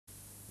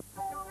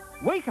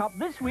Wake up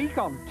this week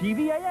on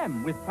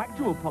TVAM with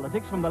factual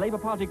politics from the Labour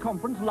Party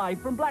conference live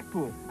from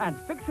Blackpool and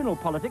fictional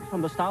politics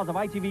from the stars of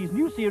ITV's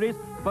new series,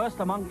 First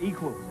Among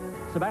Equals.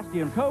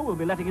 Sebastian Coe will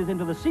be letting us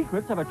into the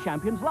secrets of a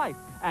champion's life,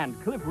 and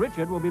Cliff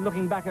Richard will be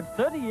looking back at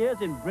 30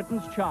 years in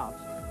Britain's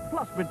charts.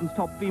 Plus, Britain's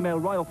top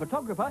female royal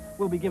photographer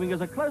will be giving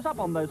us a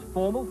close-up on those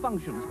formal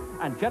functions,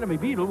 and Jeremy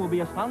Beadle will be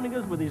astounding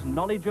us with his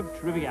knowledge of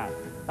trivia.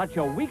 That's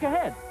your week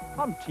ahead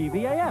on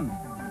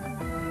TVAM.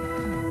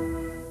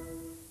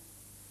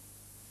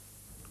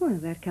 Well,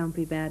 that can't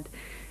be bad.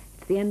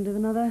 It's the end of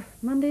another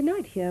Monday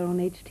night here on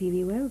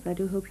HTV Wales. I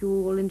do hope you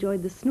all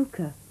enjoyed the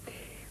snooker.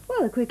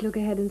 Well, a quick look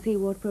ahead and see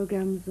what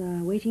programmes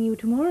are waiting you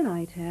tomorrow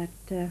night. At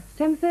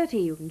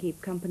 7:30 you can keep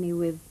company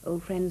with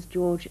old friends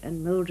George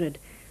and Mildred.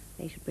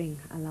 They should bring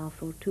a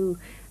laugh or two.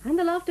 And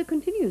the laughter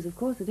continues, of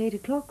course, at 8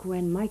 o'clock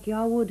when Mike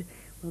Yarwood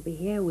will be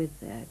here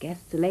with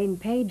guests Elaine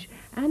Page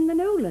and the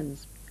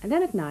Nolans. And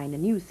then at 9, a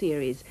new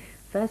series,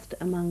 First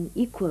Among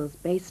Equals,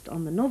 based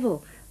on the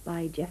novel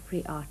by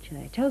Geoffrey Archer.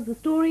 It tells the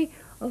story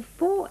of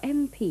 4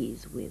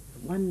 MPs with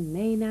one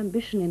main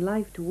ambition in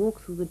life: to walk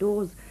through the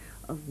doors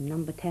of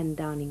number 10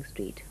 Downing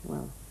Street.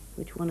 Well,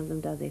 which one of them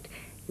does it?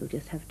 You'll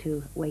just have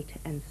to wait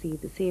and see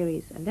the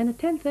series. And then at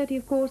 10:30,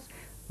 of course,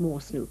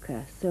 more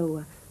snooker.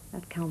 So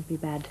that can't be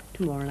bad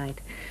tomorrow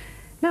night.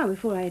 Now,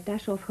 before I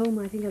dash off home,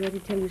 I think I better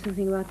tell you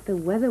something about the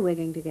weather we're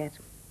going to get.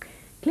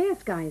 Clear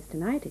skies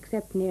tonight,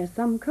 except near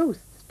some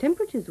coasts.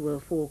 Temperatures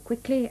will fall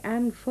quickly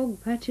and fog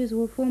patches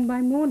will form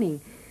by morning.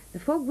 The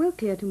fog will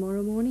clear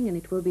tomorrow morning and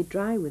it will be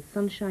dry with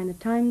sunshine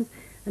at times,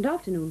 and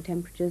afternoon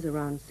temperatures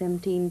around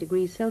 17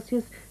 degrees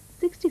Celsius,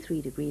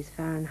 63 degrees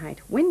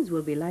Fahrenheit. Winds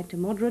will be light to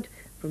moderate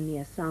from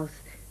near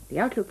south. The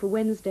outlook for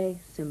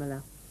Wednesday,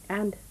 similar.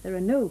 And there are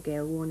no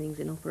gale warnings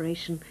in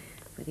operation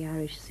for the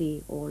Irish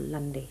Sea or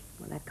Lundy.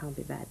 Well, that can't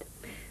be bad.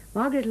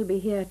 Margaret will be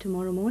here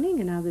tomorrow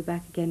morning and I'll be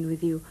back again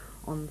with you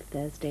on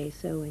Thursday,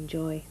 so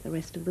enjoy the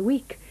rest of the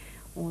week.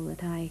 All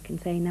that I can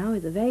say now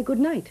is a very good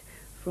night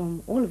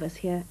from all of us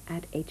here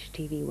at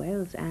HTV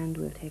Wales, and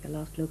we'll take a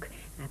last look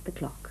at the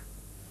clock.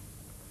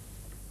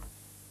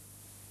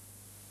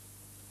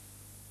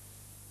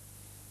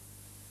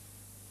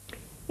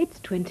 It's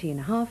 20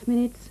 and a half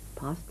minutes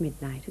past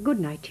midnight. A good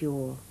night to you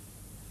all.